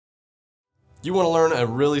You want to learn a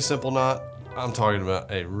really simple knot? I'm talking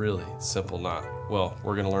about a really simple knot. Well,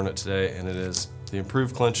 we're going to learn it today, and it is the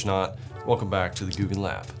improved clinch knot. Welcome back to the Googan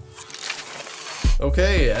Lab.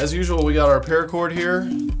 Okay, as usual, we got our paracord here,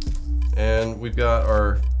 and we've got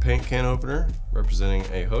our paint can opener representing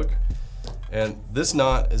a hook. And this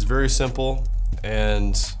knot is very simple,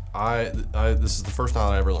 and this is the first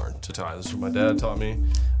knot I ever learned to tie. This is what my dad taught me.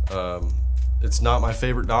 It's not my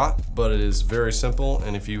favorite knot, but it is very simple,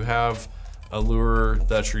 and if you have a lure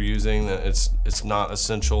that you're using, that it's not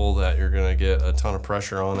essential that you're gonna get a ton of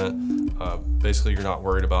pressure on it. Basically, you're not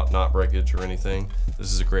worried about knot breakage or anything.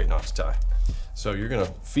 This is a great knot to tie. So you're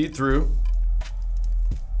gonna feed through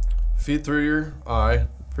your eye,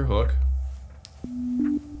 your hook.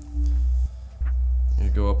 You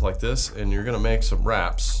go up like this, and you're gonna make some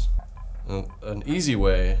wraps. An easy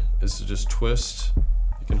way is to just twist.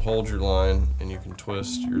 You can hold your line, and you can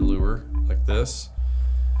twist your lure like this.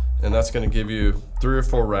 And that's going to give you 3 or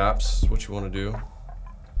 4 wraps, is what you want to do.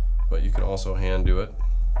 But you can also hand do it,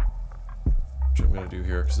 which I'm going to do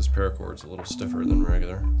here because this paracord is a little stiffer than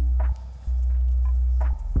regular.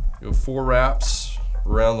 Go 4 wraps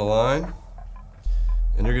around the line,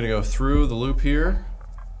 and you're going to go through the loop here,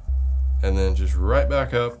 and then just right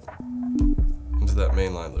back up into that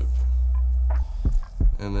main line loop.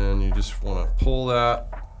 And then you just want to pull that.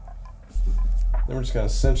 Then we're just going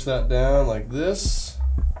to cinch that down like this.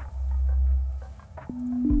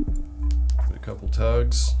 Put a couple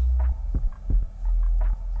tugs.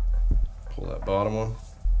 Pull that bottom one.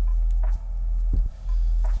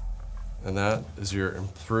 And that is your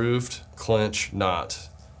improved clinch knot.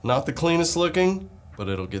 Not the cleanest looking, but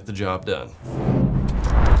it'll get the job done.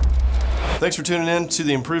 Thanks for tuning in to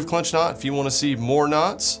the improved clinch knot. If you want to see more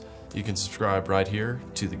knots, you can subscribe right here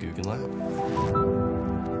to the Googan Lab.